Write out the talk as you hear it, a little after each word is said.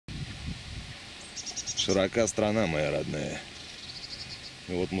Широка страна моя родная.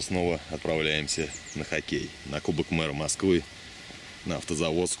 И вот мы снова отправляемся на хоккей. На Кубок мэра Москвы, на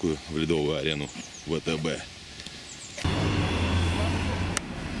Автозаводскую, в ледовую арену ВТБ.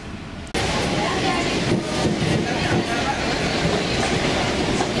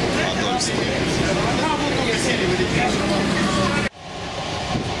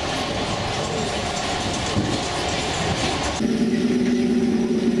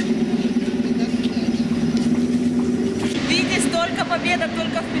 Витязь, только победа,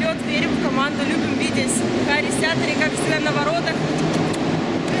 только вперед, верим в команду, любим Витязь. Харри Сятери, как всегда, на воротах.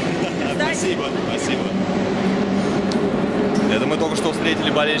 Спасибо, спасибо. Это мы только что встретили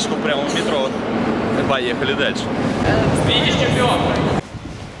болельщиков прямо в метро. Поехали дальше. Витязь чемпион!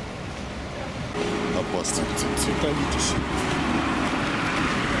 Опасно. Цвета Витязь.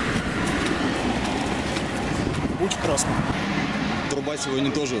 Будь красным. Труба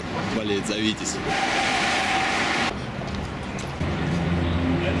сегодня тоже болеет за Витязь.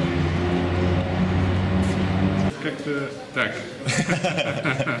 Как-то так.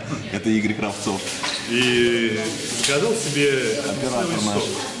 Это Игорь Кравцов. И заказал себе Оператор наш.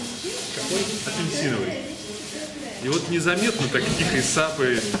 Какой? Апельсиновый. И вот незаметно так тихо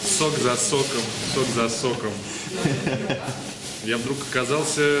сапает, сок за соком, сок за соком. Я вдруг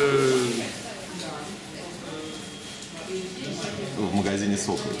оказался В магазине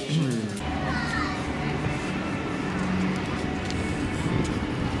сока.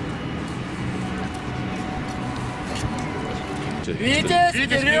 Витязь,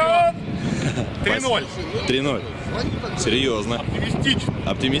 вперед! 3-0. 3-0. Серьезно. Оптимистично.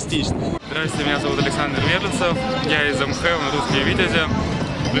 Оптимистично. Здравствуйте, меня зовут Александр Медведцев, я из МХ, на русские Витязи.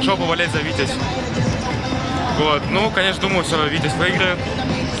 Пришел поболеть за Витязь. Вот, ну, конечно, думаю, все, Витязь выиграет.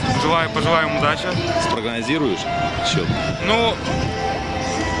 Пожелаю им удачи. Спрогнозируешь счет? Ну,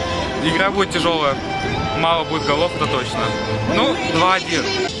 игра будет тяжелая, мало будет голов, это точно. Ну,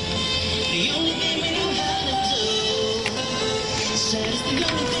 2-1.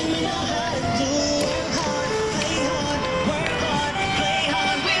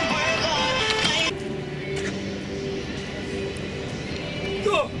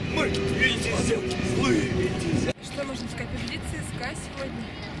 Что можно сказать? Победит ЦСКА сегодня?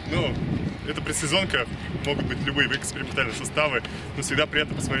 Ну, это предсезонка, могут быть любые экспериментальные составы, но всегда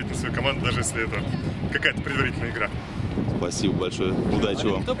приятно посмотреть на свою команду, даже если это какая-то предварительная игра. Спасибо большое. Удачи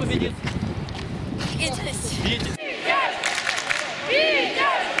вам. Кто победит? Витязь! Витязь!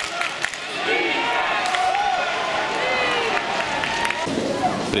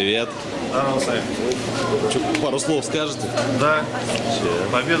 Привет. Здорово, Сань. Пару слов скажете? Да,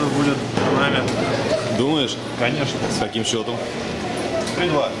 победа будет за нами. Думаешь? Конечно. С каким счетом?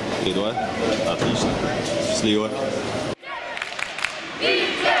 3-2. 3-2? Отлично. Счастливо.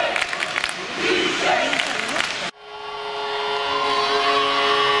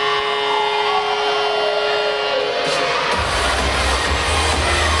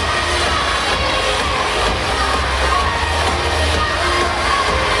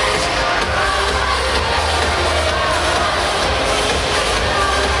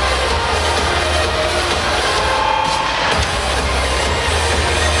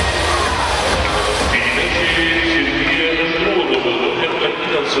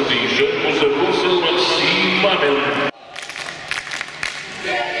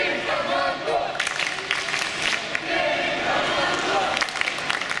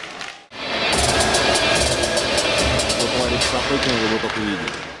 Спартаком его только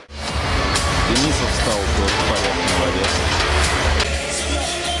видеть. Денисов встал тоже в порядке, молодец.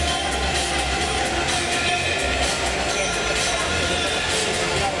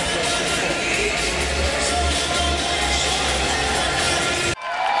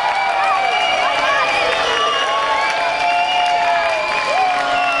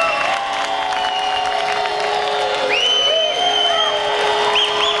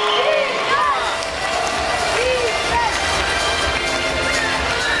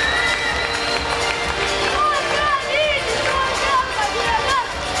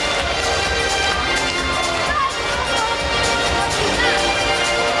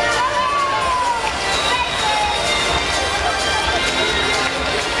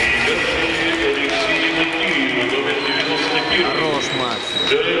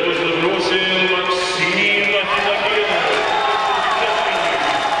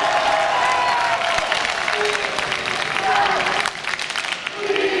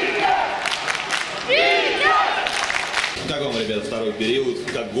 ребята, второй период.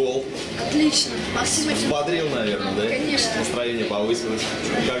 Как гол? Отлично. Максим Взбодрил, наверное, да? Конечно. Настроение повысилось.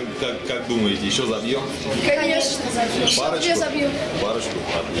 Как думаете, еще забьем? Конечно, забьем. Парочку? Забьем. Парочку?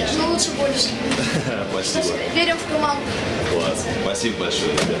 Отлично. Но лучше больше. Спасибо. Верим в команду. Класс. Спасибо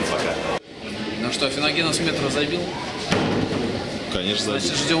большое, ребята. Пока. Ну что, Финогенов с метра забил? Конечно, забьет.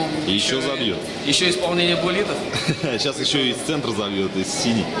 Значит, ждем. И еще забьет. Еще исполнение буллитов? Сейчас еще из центра забьет, из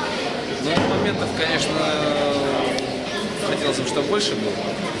синий. Ну, моментов, конечно, хотелось бы, чтобы больше было.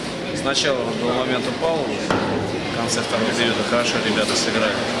 Сначала был момент упал, в конце второго периода хорошо ребята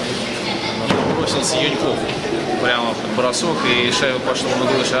сыграли. Но бросился Юньков прямо под бросок, и шайба пошла на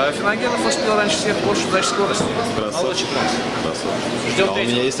дальше. А Финогенов успел раньше всех больше дать скорости. Молодчик. Ждем А у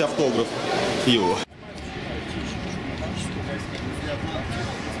меня есть автограф его.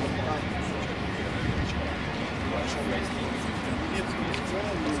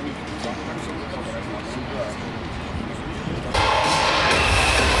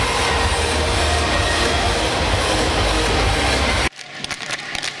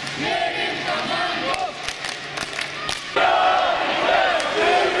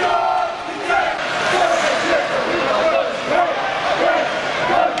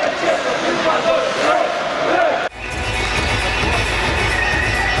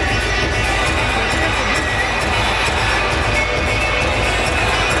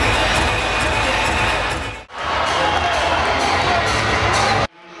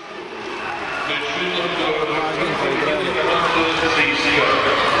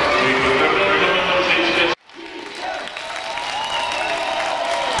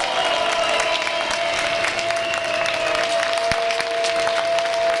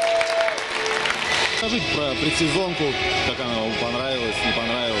 Расскажите про предсезонку, как она вам понравилась, не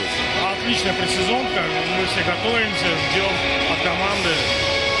понравилась? Отличная предсезонка, мы все готовимся, ждем от команды.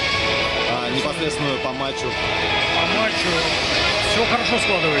 А непосредственно по матчу? По матчу все хорошо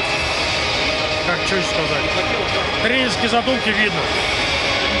складывается. Как что еще сказать? Тренерские задумки видно.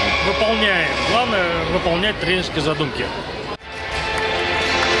 Выполняем. Главное выполнять тренерские задумки.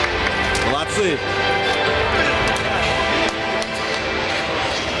 Молодцы!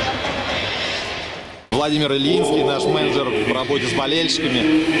 Владимир Ильинский, наш менеджер в работе с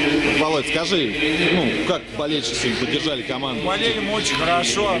болельщиками. Володь, скажи, как болельщики поддержали команду? Болели мы очень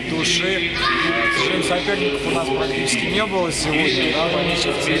хорошо, от души. К сожалению, соперников у нас практически не было сегодня, да,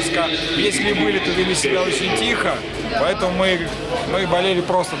 болельщиков ЦСКА. Если были, то вели себя очень тихо. Поэтому мы болели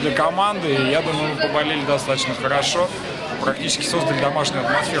просто для команды. И я думаю, мы поболели достаточно хорошо. Практически создали домашнюю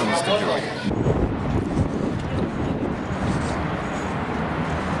атмосферу на стадионе.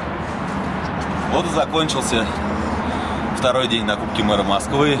 Вот и закончился второй день на Кубке мэра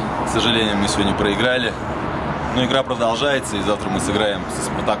Москвы. К сожалению, мы сегодня проиграли. Но игра продолжается, и завтра мы сыграем со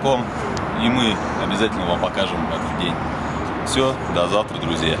Спартаком. И мы обязательно вам покажем этот день. Все, до завтра,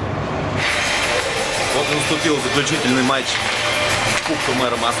 друзья. Вот и наступил заключительный матч Кубка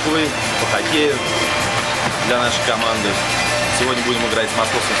мэра Москвы по хоккею для нашей команды. Сегодня будем играть с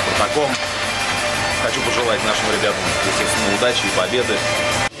московским Спартаком. Хочу пожелать нашим ребятам, естественно, удачи и победы.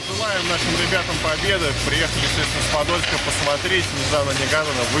 Желаем нашим ребятам победы. Приехали, естественно, с Подольска посмотреть.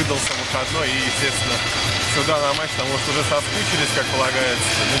 Нежданно-негаданно выдался выходной и, естественно, сюда на матч, потому что уже соскучились, как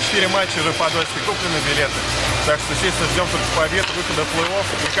полагается. На 4 матча уже в Подольске куплены билеты. Так что, естественно, ждем только побед, выхода в плей-офф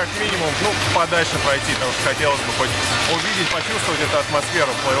и как минимум, подальше пройти, потому что хотелось бы хоть увидеть, почувствовать эту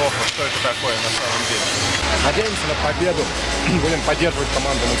атмосферу плей-оффа, что это такое на самом деле. Надеемся на победу. Будем поддерживать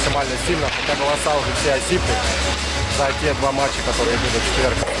команду максимально сильно, хотя голоса уже все осипли за те 2 матча, которые идут в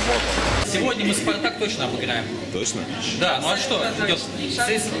четверг и в субботу. Сегодня мы Спартак точно обыграем. Точно? Да, ну а что? Идет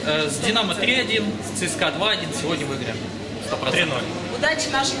с Динамо 3-1, с ЦСКА 2-1, сегодня выиграем. 3-0. Удачи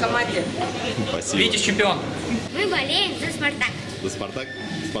нашей команде. Спасибо. Витязь чемпион. Мы болеем за Спартак. За Спартак?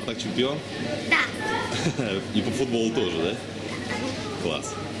 Спартак чемпион? Да. И по футболу тоже, да?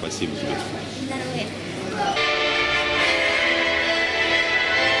 Класс. Спасибо тебе. Здоровья.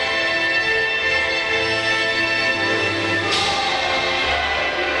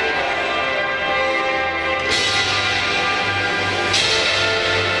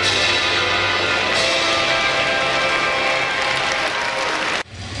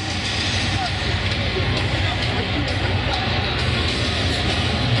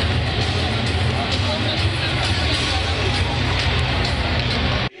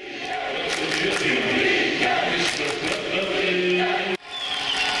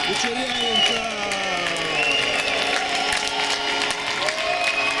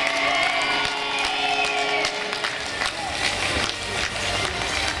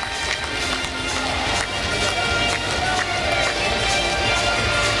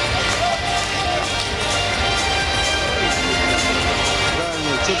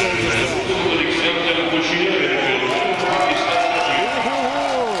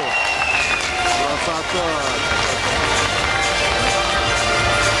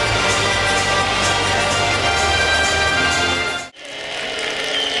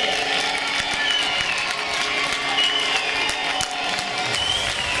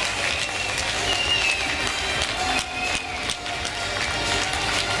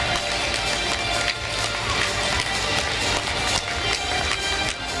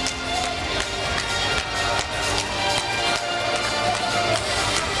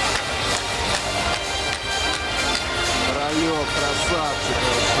 Красавчик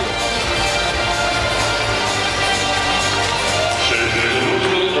вообще.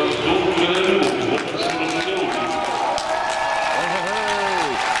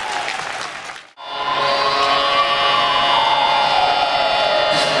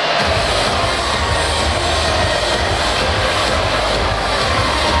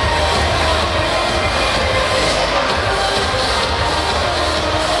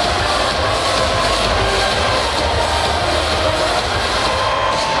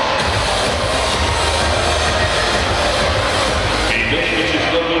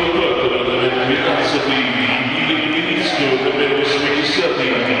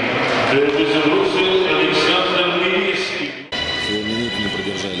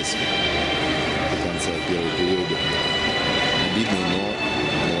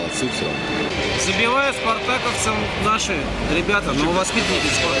 Забивают спартаковцам наши ребята, нововоспитанники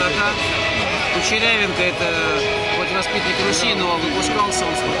Спартака. Кучерявенко — это хоть воспитанник Руси, но выпускался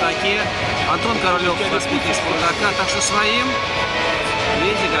он в Спартаке. Антон Королев — воспитанник Спартака. Так что своим,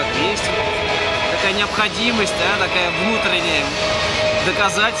 видите, как есть такая необходимость, да, такая внутренняя,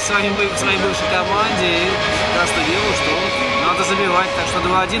 доказать своей бывшей команде и просто делу, что надо забивать. Так что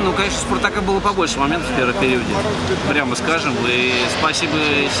 2-1. Ну, конечно, у Спартака было побольше моментов в первом периоде, прямо скажем. И спасибо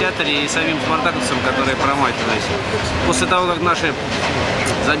Сятере и самим спартаковцам, которые промахивались. После того, как наши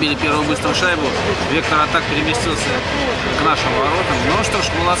забили первую быструю шайбу, вектор атак переместился к нашим воротам. Ну что ж,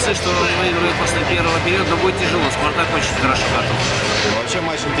 молодцы, что выиграли после первого периода, но будет тяжело. Спартак очень хорошо готов. Вообще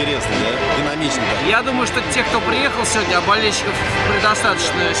матч интересный, да? Динамичный. Я думаю, что те, кто приехал сегодня, а болельщиков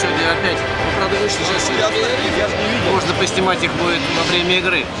предостаточно сегодня опять. Мы, правда, вышли сейчас. Можно поснимать их будет во время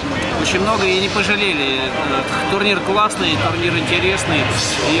игры. Очень много и не пожалели. Турнир классный, турнир интересный.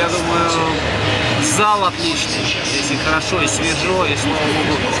 И я думаю, зал отличный. Если хорошо и свежо, и слава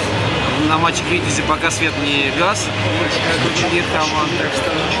богу, на матче в Витязе пока свет не газ, как у других команд.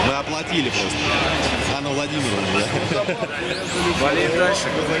 Мы оплатили просто. Анна Владимировна, да? Болеем дальше.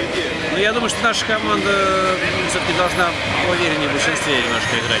 Но я думаю, что наша команда все-таки должна увереннее в большинстве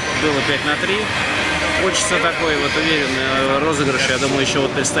немножко играть. Было 5-3. Хочется такой вот уверенный розыгрыш. Я думаю, еще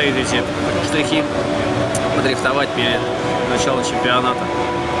вот предстоит эти штрихи подрихтовать перед началом чемпионата.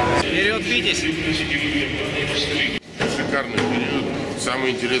 Вперед, Витязь! Шикарный период.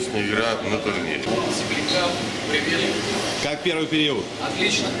 Самая интересная игра на турнире. Как первый период?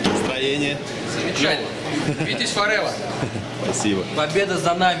 Отлично. Настроение? Замечательно. Витязь forever. Спасибо. Победа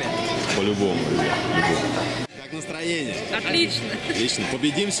за нами. По-любому. Как настроение? Отлично. Отлично.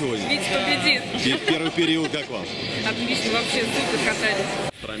 Победим сегодня? Витязь победит. Первый период как вам? Отлично, вообще супер катались.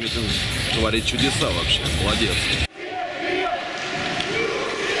 Промитин творит чудеса вообще. Молодец.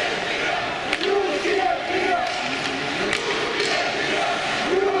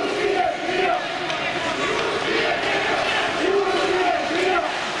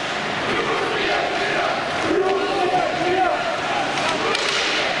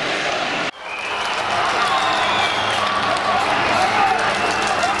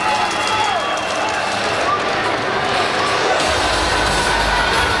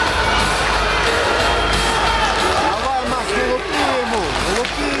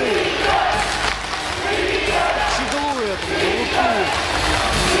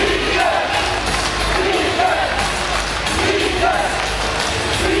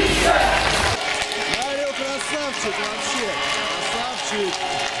 Красавчик вообще, красавчик.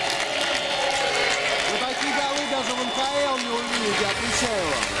 Вот такие голы даже в НХЛ не увидите, отвечаю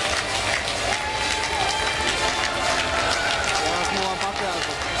вам. Сейчас мы вам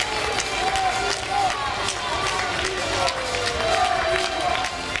покажем.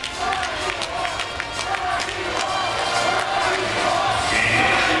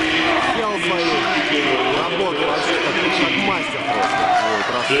 Сделал свою работу вообще как мастер просто. Ой,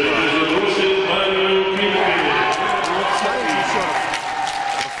 красава.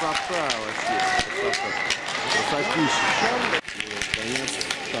 Красота вообще, красотища. Конец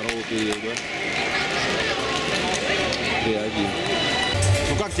второго периода. 3-1.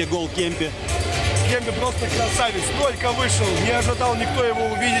 Ну как тебе гол Кемпе? Дембе просто красавец. Только вышел, не ожидал никто его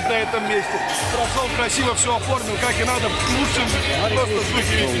увидеть на этом месте. Прошел красиво, все оформил, как и надо. В лучшем просто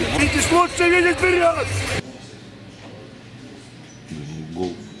духе. Витязь лучше, Витязь вперед!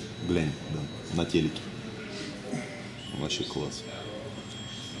 Гол, глянь, да, на телеке. Вообще класс.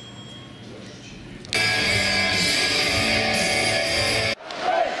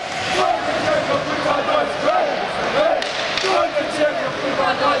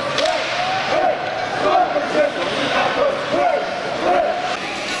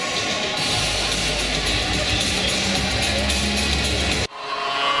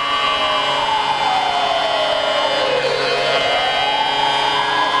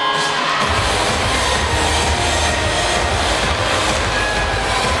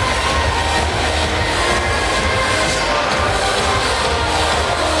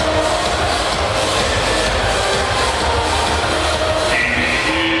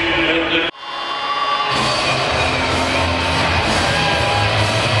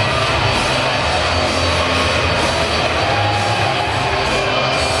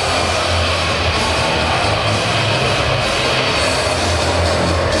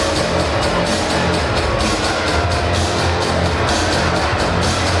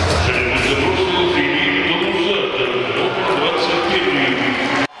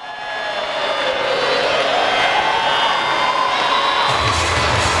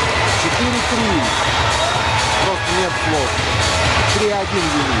 Просто нет слов. 3-1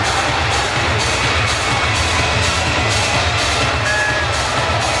 вели.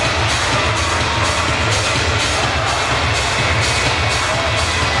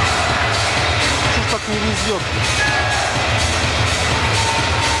 Что ж так не везет?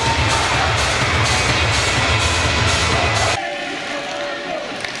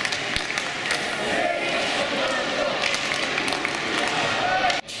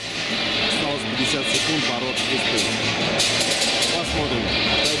 Осталось 50 секунд, ворот пустые. Посмотрим,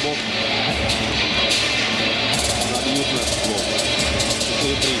 дай бог. Забьют наш гол.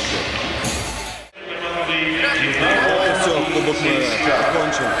 4-3 счет. Все, Кубок мэра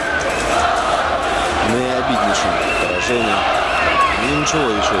окончен. Наиобиднейшим поражением. Ну ничего,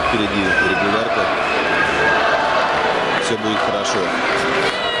 еще впереди регулярка. Все будет хорошо,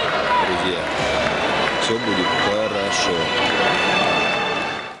 друзья. Все будет хорошо.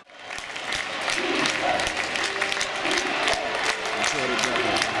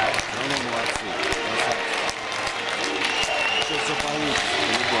 Все получится,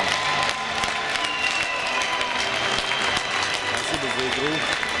 по-любому. Спасибо за игру.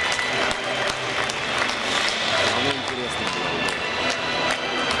 Оно интересно было.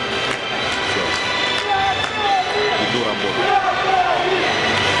 Все. Иду работать.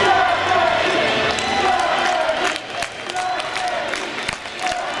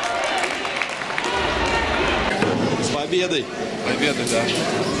 С победой! Победы, да.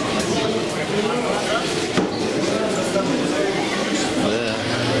 Да.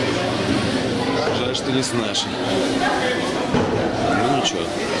 Жаль, что не с нашей. Ну ничего,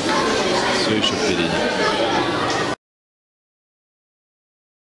 все еще впереди.